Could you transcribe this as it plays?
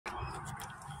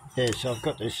Yeah, so I've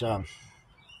got this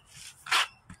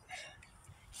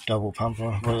double pumper,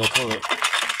 what do they call it?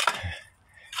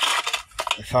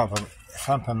 The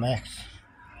Thumper Max.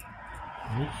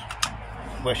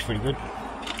 Works pretty good.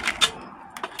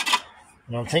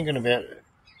 And I'm thinking about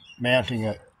mounting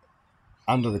it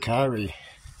under the car here.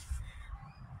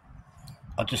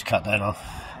 I'll just cut that off.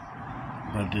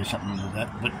 I'm going to do something with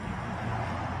that, but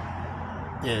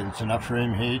yeah, there's enough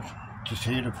room here, just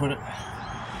here to put it.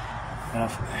 And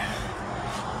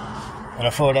I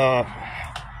thought I'd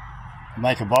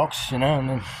make a box, you know, and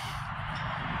then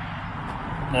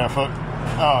I thought,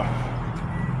 oh,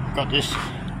 got this.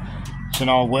 It's an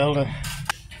old welder.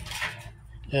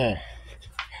 Yeah,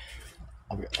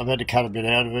 I've had to cut a bit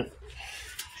out of it,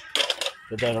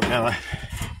 but that'll go.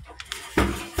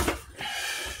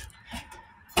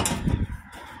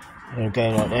 It'll go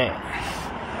like that.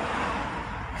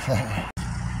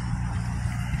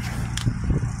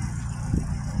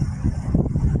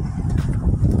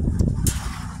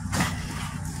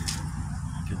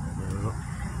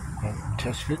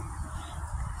 Test fit.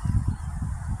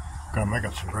 Gotta make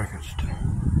up some brackets too.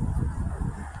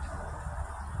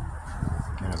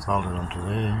 Get it bolted onto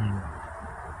there.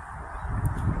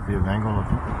 A bit of angle, I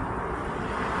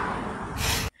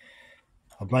think.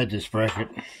 I've made this bracket.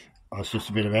 Oh, it's just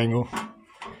a bit of angle.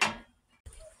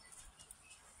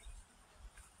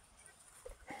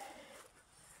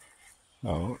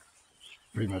 Oh, it's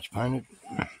pretty much painted.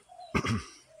 Yeah.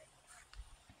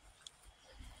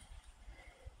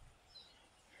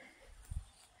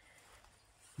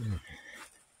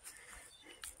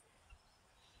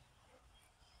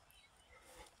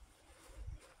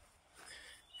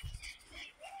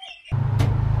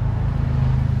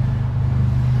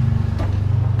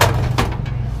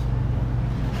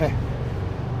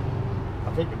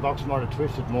 I think the box might have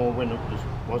twisted more when it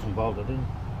wasn't bolted in,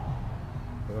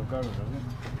 but I've got it, I think.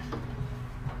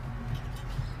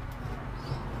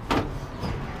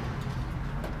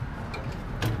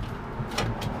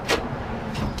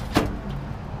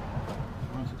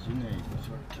 Once it's in there, you can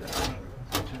sort of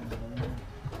turn it on.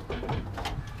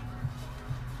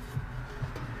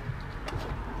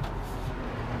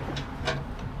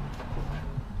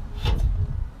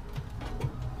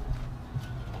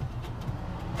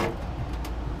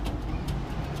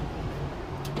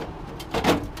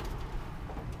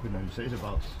 Couldn't even see the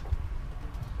box.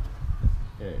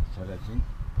 Yeah, so that's in.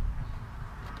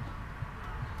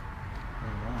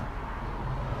 Alright.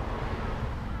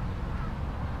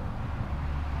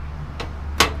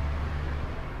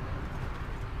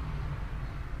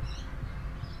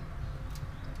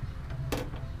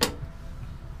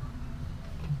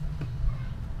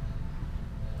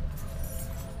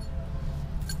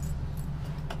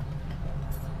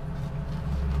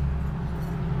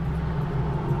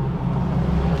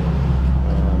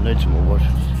 Need some more washes.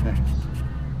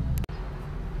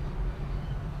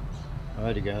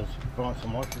 Alrighty guys, find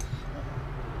some washes.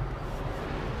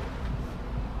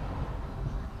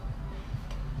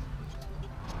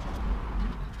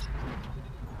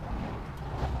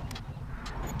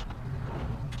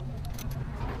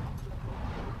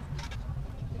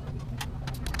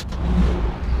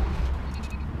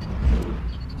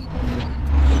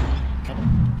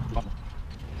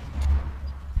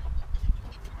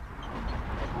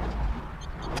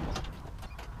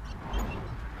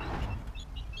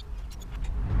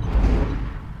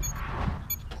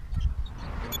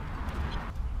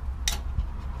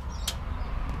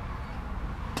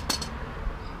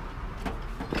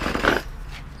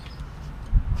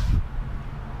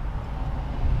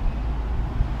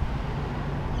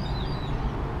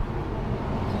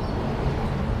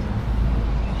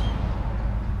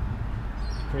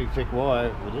 Pretty thick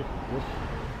wire with it,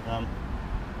 because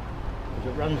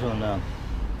it runs on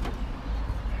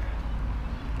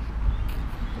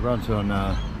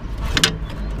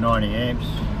 90 amps.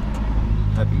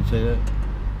 Hope you can see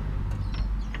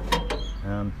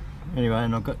that. Anyway,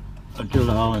 and I drilled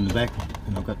a hole in the back,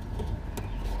 and I've got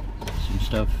some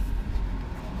stuff.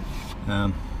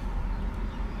 And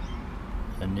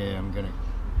yeah, I'm going to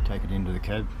take it into the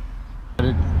cab.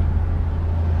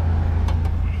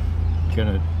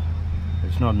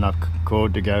 It's not enough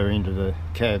cord to go into the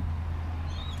cab,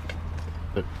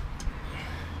 but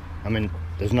I mean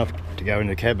there's enough to go in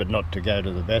the cab but not to go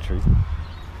to the battery,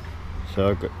 so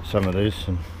I've got some of this,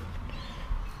 and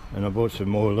I bought some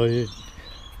more lead.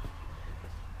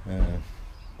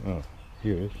 Oh,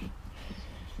 here it is.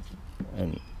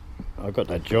 And I got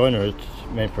that joiner. It's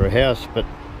meant for a house, but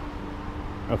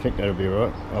I think that'll be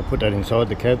right. I'll put that inside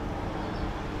the cab,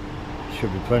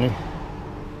 should be plenty.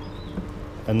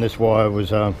 And this wire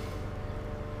was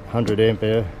 100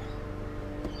 ampere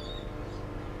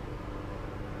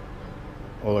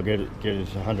all I get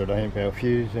is a 100 amp hour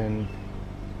fuse and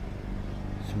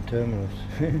some terminals.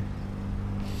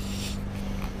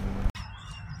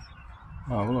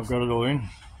 Oh, well, I've got it all in.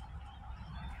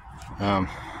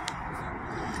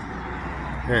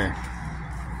 Yeah,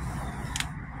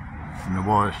 and the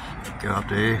wires go up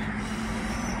there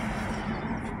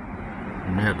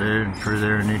and out there and through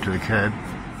there and into the cab.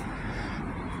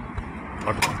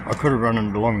 I could have run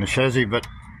it along the chassis, but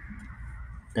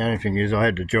the only thing is I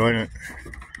had to join it.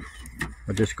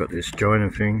 I just got this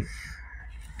joiner thing.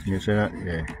 Can you see that?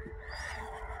 Yeah.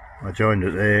 I joined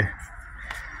it there.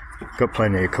 Got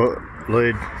plenty of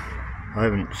lead. I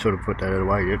haven't sort of put that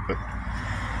away yet, but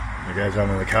it goes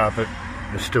under the carpet.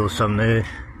 There's still some there.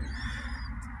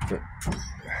 But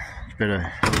it's better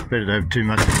to have too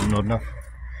much than not enough.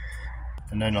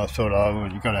 And then I thought, oh, well,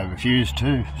 you've got to have a fuse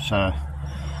too. So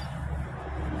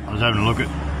I was having a look at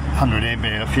 100 amp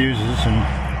hour fuses, and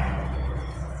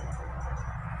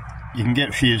you can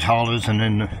get fuse holders and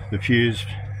then the fuse.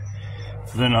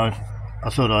 But then I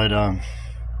thought I'd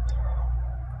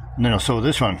and then I saw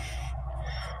this one.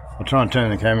 I'll try and turn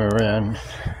the camera around,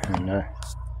 and yeah,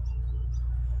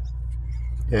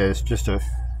 it's just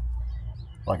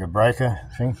like a breaker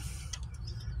thing.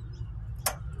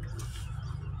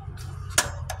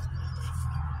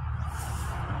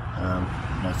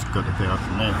 That's got the power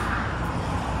from there.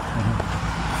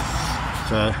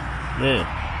 So yeah,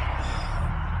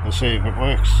 we'll see if it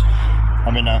works.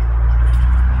 I mean, I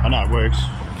know it works,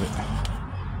 but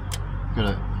got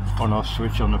a on-off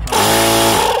switch on the front.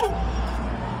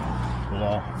 But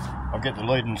I'll get the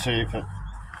lead and see if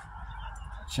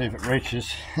it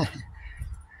reaches.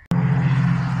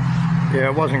 Yeah, I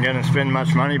wasn't going to spend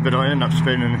much money, but I ended up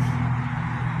spending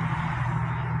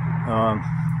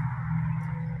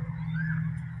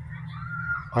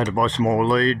I had to buy some more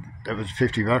lead. That was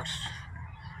 50 bucks.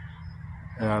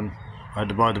 I had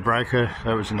to buy the breaker.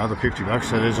 That was another 50 bucks.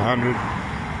 So there's 100.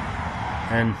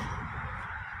 And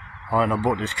I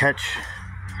bought this catch.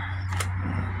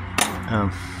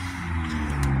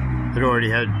 It already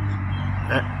had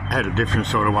a different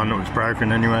sort of one that was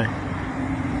broken anyway.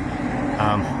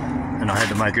 And I had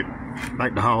to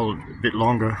make the hole a bit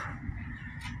longer.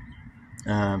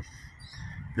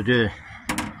 But yeah,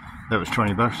 that was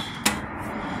 20 bucks.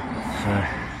 So,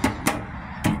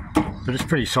 but it's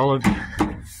pretty solid.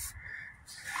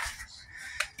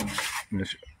 And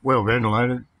it's well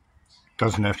ventilated.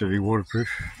 Doesn't have to be waterproof,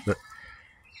 but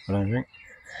I don't think.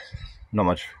 Not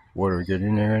much water will get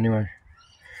in there anyway.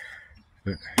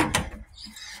 But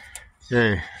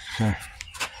yeah, so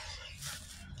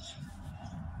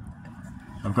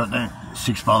I've got that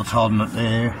 6 bolts holding it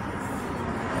there,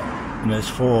 and there's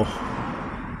 4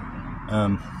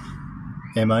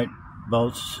 M8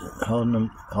 bolts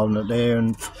holding it there,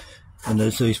 and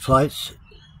there's these plates.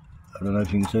 I don't know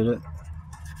if you can see that,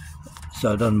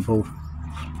 so it doesn't pull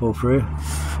through.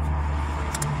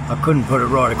 I couldn't put it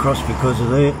right across because of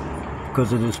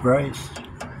this brace,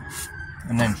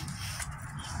 and then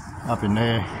up in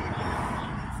there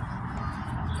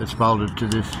it's bolted to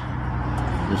this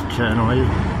channel here,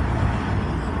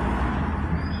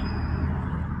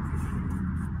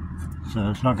 so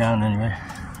it's not going anywhere.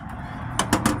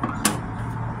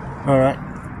 Alright,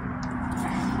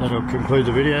 that'll conclude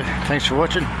the video. Thanks for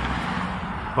watching.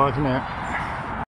 Bye for now.